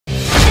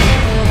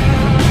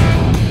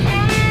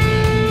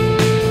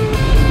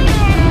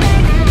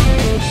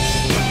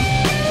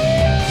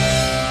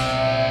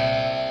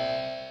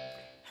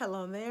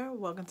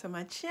welcome to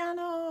my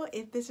channel.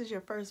 If this is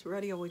your first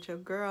rodeo with your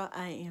girl,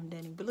 I am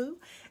DanEBlu,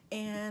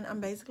 and I'm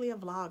basically a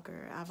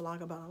vlogger. I vlog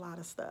about a lot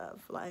of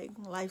stuff like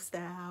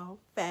lifestyle,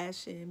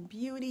 fashion,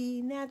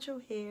 beauty, natural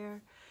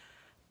hair,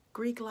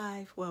 Greek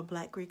life, well,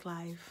 Black Greek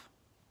life,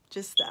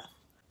 just stuff.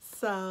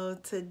 So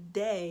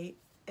today,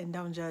 and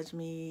don't judge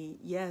me,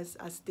 yes,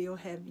 I still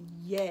have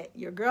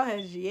your girl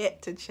has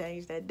yet to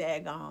change that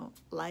daggone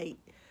light.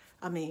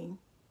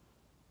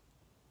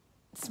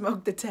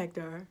 Smoke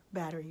detector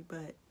battery,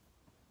 but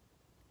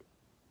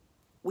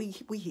we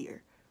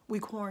here. We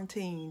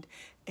quarantined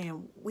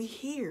and we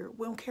here.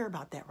 We don't care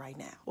about that right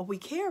now. What we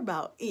care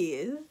about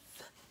is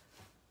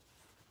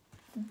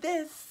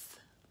this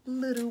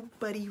little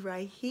buddy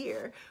right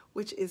here,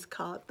 which is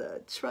called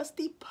the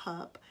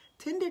TrustyPup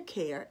Tender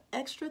Care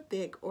Extra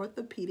Thick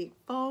Orthopedic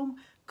Foam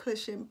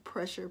Cushion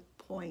Pressure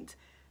Point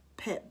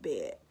Pet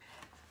Bed.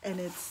 And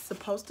it's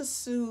supposed to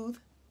soothe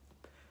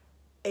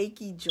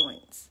achy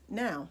joints.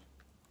 Now,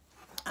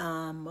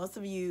 most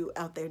of you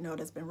out there know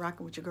that's been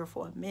rocking with your girl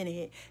for a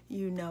minute.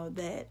 You know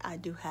that I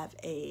do have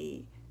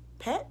a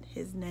pet.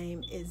 His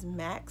name is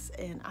Max,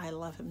 and I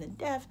love him to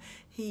death.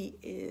 He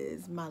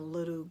is my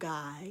little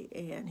guy,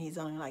 and he's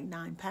only like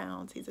 9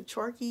 pounds. He's a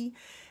Chorky,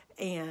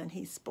 and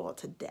he's spoiled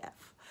to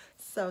death.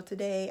 So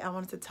today I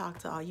wanted to talk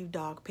to all you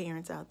dog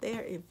parents out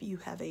there. If you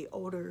have a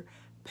older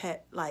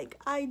pet like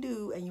I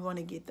do and you want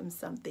to get them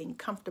something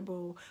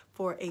comfortable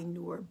for a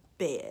newer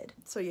bed.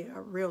 So yeah,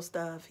 real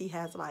stuff. He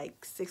has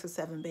like 6 or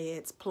 7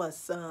 beds plus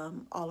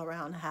some all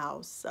around the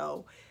house.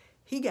 So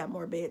he got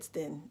more beds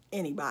than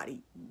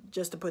anybody,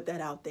 just to put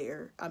that out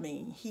there. I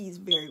mean, he's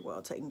very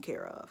well taken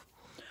care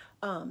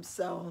of.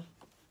 So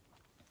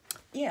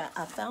yeah,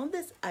 I found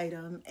this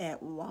item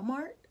at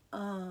Walmart.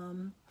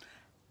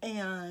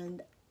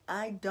 And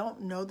I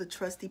don't know the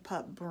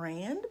TrustyPup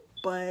brand,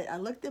 but I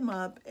looked them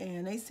up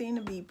and they seem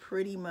to be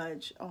pretty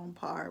much on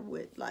par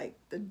with like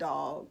the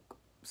dog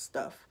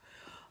stuff.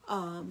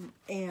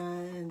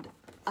 And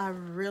I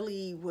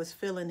really was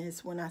feeling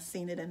this when I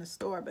seen it in the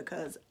store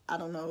because I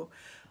don't know,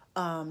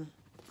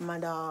 my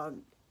dog,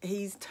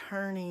 he'll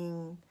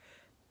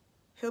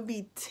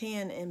be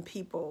 10 and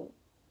people,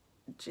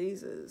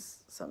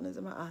 Jesus, something is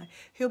in my eye.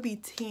 He'll be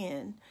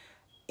 10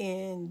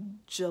 in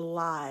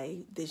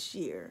July this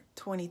year,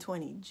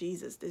 2020.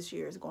 Jesus, this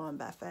year is going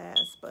by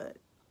fast, but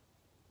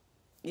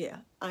yeah,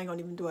 I ain't gonna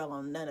even dwell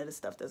on none of the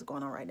stuff that's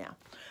going on right now.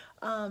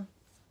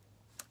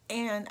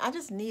 And I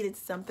just needed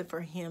something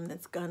for him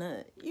that's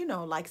gonna, you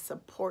know, like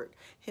support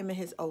him in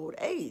his old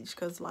age.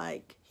 Cause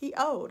like he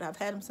old. I've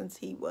had him since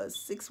he was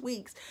 6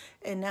 weeks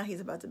and now he's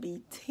about to be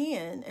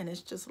 10. And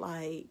it's just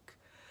like,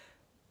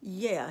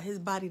 yeah, his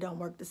body don't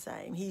work the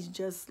same. He's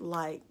just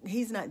like,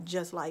 he's not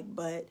just like,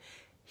 but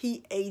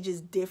he ages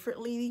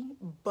differently,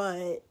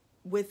 but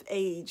with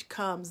age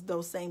comes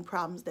those same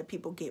problems that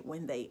people get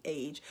when they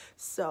age.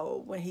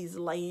 So when he's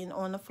laying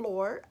on the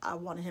floor, I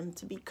wanted him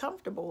to be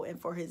comfortable.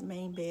 And for his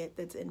main bed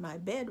that's in my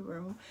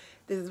bedroom,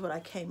 this is what I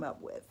came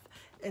up with.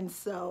 And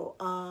so,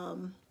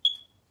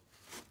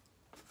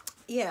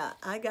 yeah,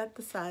 I got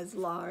the size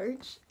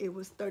large. It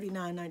was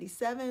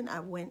 $39.97.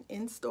 I went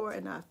in store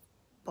and I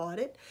bought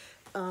it.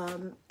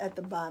 At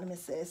the bottom it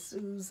says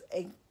soothes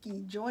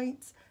achy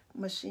joints,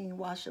 machine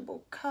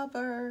washable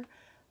cover,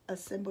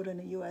 assembled in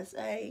the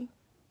USA,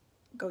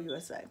 go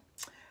USA,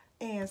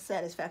 and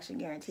satisfaction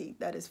guaranteed.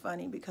 That is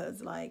funny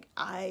because like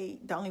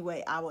the only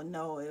way I would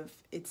know if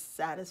it's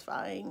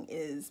satisfying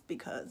is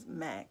because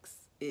Max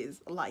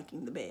is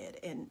liking the bed,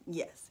 and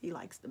yes, he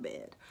likes the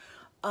bed.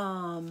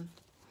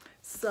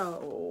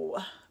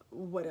 So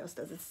what else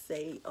does it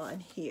say on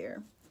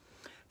here?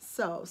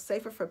 So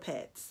safer for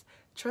pets.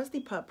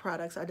 TrustyPup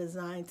products are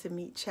designed to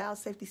meet child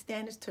safety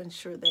standards to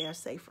ensure they are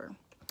safer.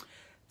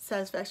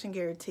 Satisfaction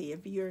guarantee.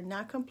 If you're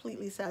not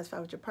completely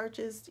satisfied with your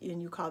purchase,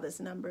 and you call this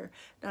number.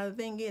 Now the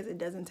thing is, it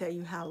doesn't tell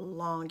you how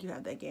long you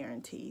have that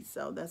guarantee.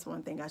 So that's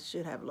one thing I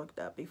should have looked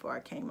up before I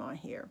came on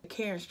here.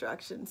 Care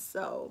instructions.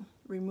 So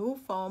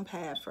remove foam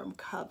pad from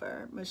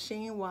cover.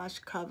 Machine wash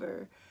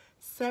cover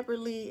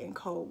separately in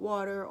cold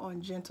water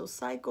on gentle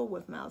cycle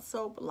with mild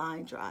soap.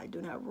 Line dry.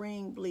 Do not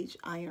wring, bleach,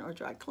 iron, or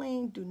dry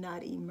clean. Do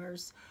not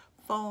immerse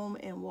foam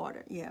in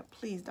water. Yeah,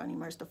 please don't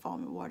immerse the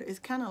foam in water. It's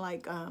kind of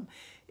like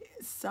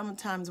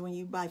sometimes when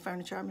you buy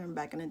furniture, I remember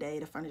back in the day,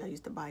 the furniture I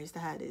used to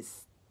have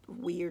this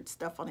weird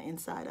stuff on the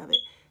inside of it.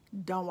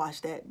 Don't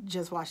wash that,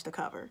 just wash the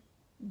cover.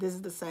 This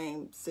is the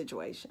same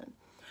situation.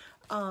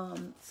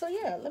 So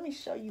yeah, let me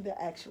show you the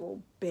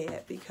actual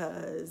bed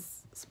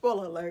because,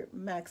 spoiler alert,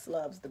 Max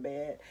loves the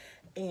bed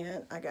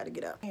and I gotta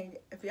get up. And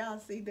if y'all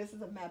see, this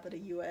is a map of the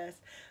US.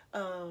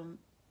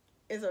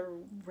 It's a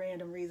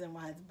random reason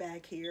why it's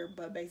back here,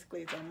 but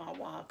basically it's on my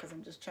wall because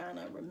I'm just trying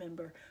to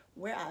remember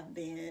where I've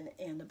been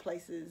and the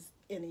places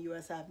in the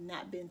US I've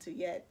not been to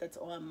yet that's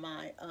on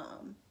my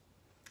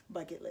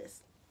bucket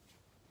list.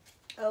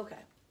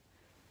 Okay,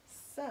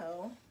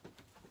 so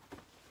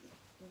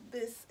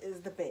this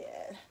is the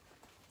bed.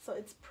 So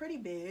it's pretty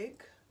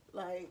big,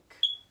 like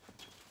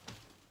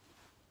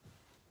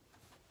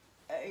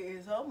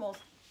it's almost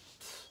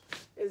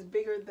is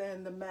bigger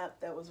than the map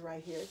that was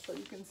right here. So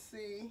you can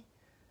see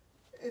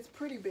it's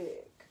pretty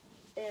big.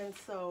 And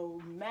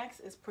so Max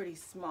is pretty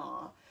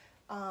small.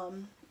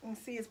 You can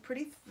see it's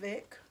pretty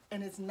thick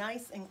and it's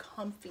nice and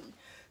comfy.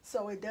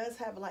 So it does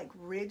have like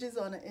ridges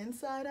on the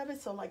inside of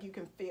it. So like you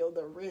can feel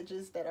the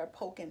ridges that are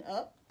poking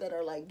up, that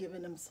are like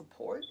giving them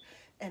support.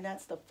 And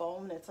that's the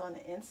foam that's on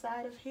the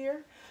inside of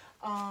here.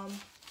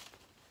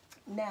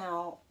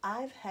 Now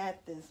I've had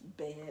this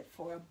bed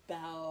for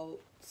about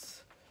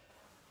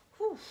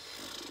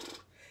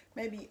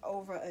maybe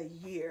over a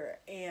year,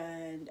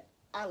 and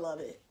I love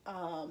it.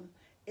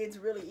 It's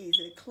really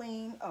easy to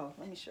clean. Oh,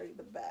 let me show you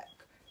the back.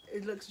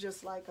 It looks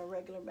just like a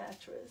regular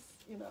mattress,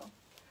 you know.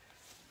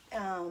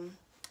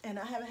 And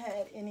I haven't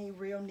had any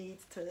real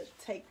needs to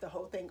take the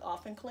whole thing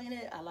off and clean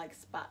it. I like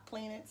spot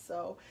clean it,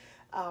 so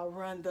I'll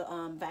run the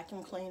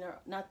vacuum cleaner,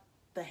 not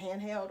the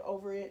handheld,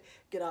 over it,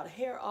 get all the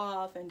hair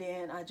off, and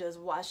then I just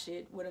wash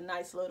it with a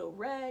nice little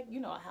rag, you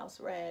know, a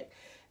house rag,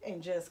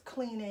 and just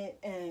clean it,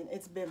 and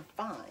it's been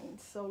fine.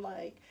 So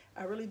like,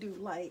 I really do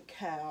like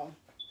how,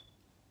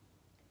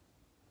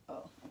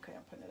 oh, okay,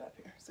 I'm putting it up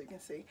here so you can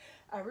see.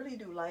 I really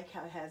do like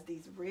how it has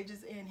these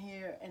ridges in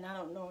here, and I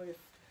don't know if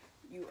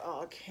you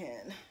all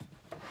can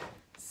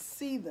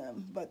see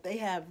them, but they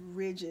have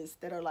ridges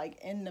that are like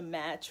in the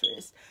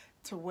mattress,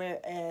 to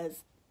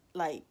whereas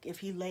like if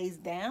he lays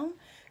down,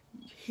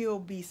 he'll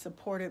be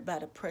supported by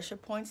the pressure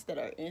points that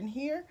are in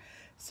here.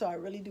 So I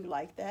really do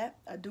like that.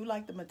 I do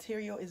like the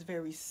material. It's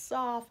very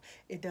soft.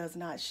 It does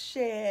not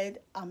shed.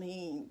 I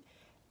mean,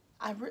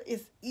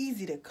 it's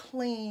easy to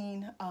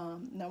clean.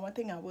 Now one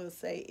thing I will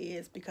say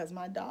is, because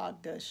my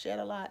dog does shed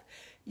a lot,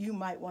 you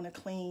might want to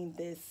clean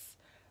this,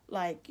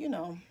 like, you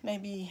know,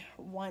 maybe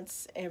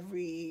once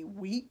every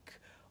week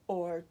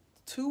or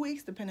 2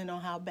 weeks, depending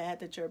on how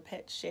bad that your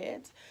pet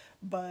sheds.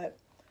 But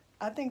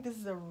I think this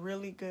is a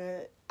really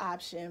good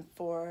option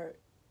for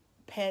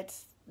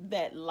pets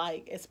that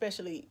like,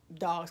 especially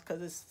dogs,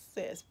 because it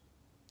says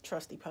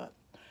TrustyPup,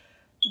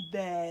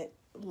 that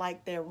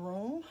like their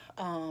room.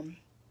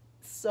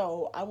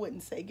 So I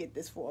wouldn't say get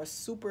this for a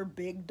super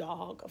big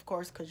dog, of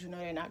course, because you know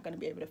they're not going to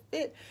be able to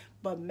fit.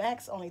 But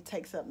Max only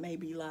takes up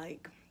maybe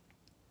like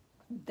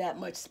that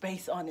much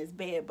space on his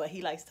bed, but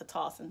he likes to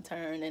toss and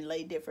turn and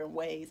lay different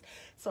ways.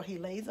 So he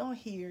lays on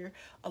here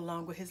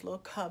along with his little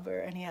cover,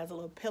 and he has a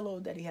little pillow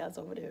that he has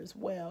over there as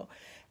well.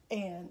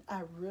 And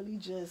I really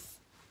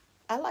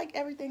I like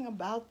everything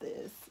about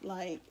this.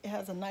 Like, it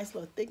has a nice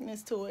little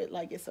thickness to it,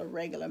 like it's a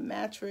regular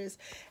mattress.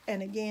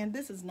 And again,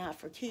 this is not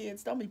for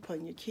kids. Don't be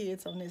putting your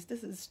kids on this.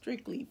 This is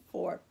strictly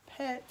for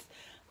pets.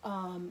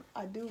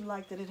 I do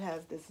like that it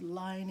has this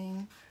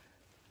lining.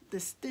 The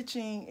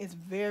stitching is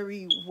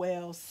very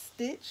well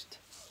stitched,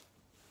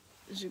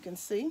 as you can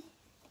see.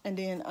 And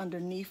then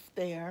underneath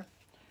there,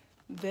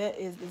 that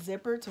is the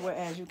zipper, to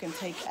whereas you can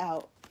take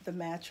out the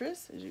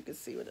mattress, as you can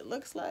see what it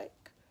looks like.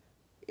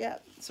 Yeah,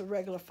 it's a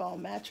regular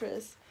foam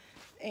mattress.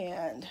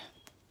 And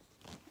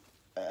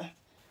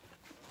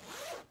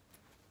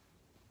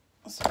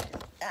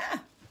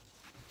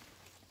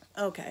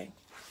okay,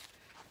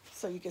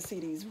 so you can see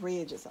these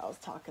ridges I was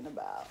talking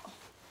about.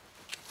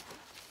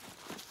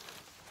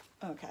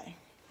 Okay.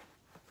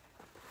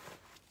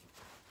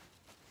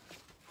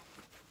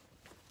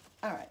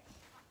 All right.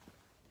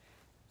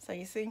 So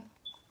you see,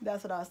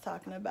 that's what I was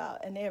talking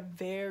about. And they're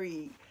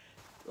very,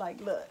 like,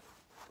 look,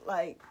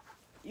 like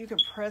you can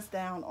press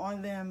down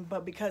on them,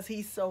 but because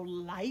he's so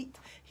light,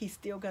 he's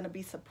still going to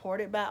be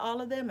supported by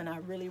all of them. And I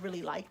really,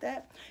 really like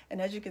that.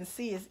 And as you can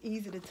see, it's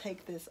easy to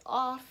take this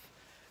off,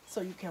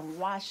 so you can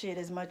wash it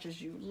as much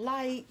as you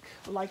like.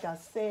 Like I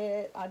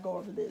said, I go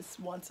over this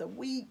once a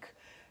week.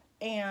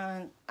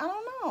 And I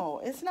don't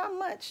know, it's not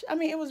much. I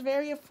mean, it was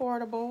very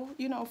affordable,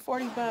 you know,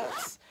 40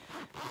 bucks.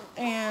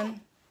 And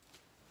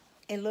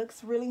it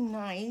looks really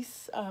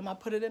nice. I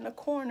put it in a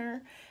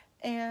corner,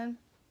 and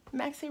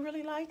Maxie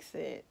really likes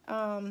it.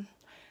 The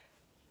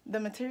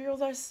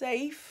materials are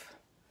safe.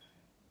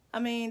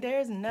 I mean,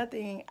 there's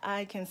nothing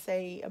I can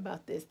say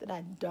about this that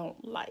I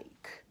don't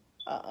like.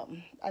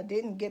 I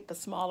didn't get the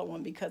smaller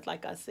one because,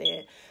 like I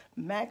said,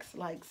 Max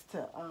likes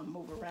to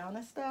move around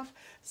and stuff.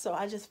 So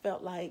I just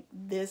felt like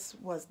this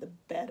was the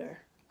better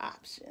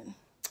option.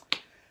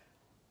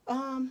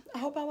 I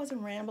hope I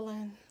wasn't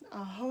rambling.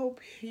 I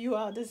hope you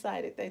all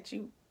decided that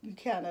you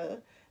kind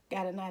of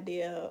got an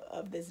idea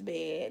of this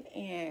bed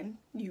and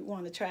you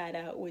want to try it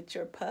out with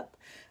your pup.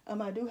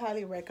 I do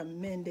highly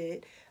recommend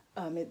it.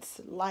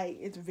 It's light,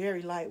 it's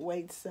very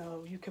lightweight,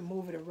 so you can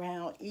move it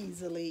around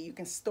easily. You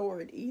can store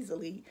it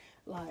easily.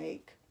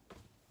 Like,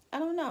 I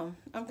don't know.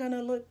 I'm going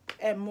to look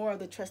at more of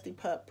the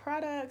TrustyPup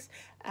products.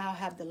 I'll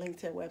have the link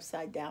to their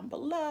website down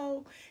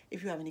below.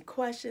 If you have any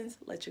questions,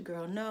 let your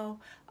girl know.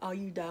 All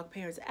you dog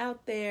parents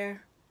out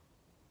there,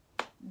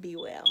 be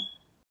well.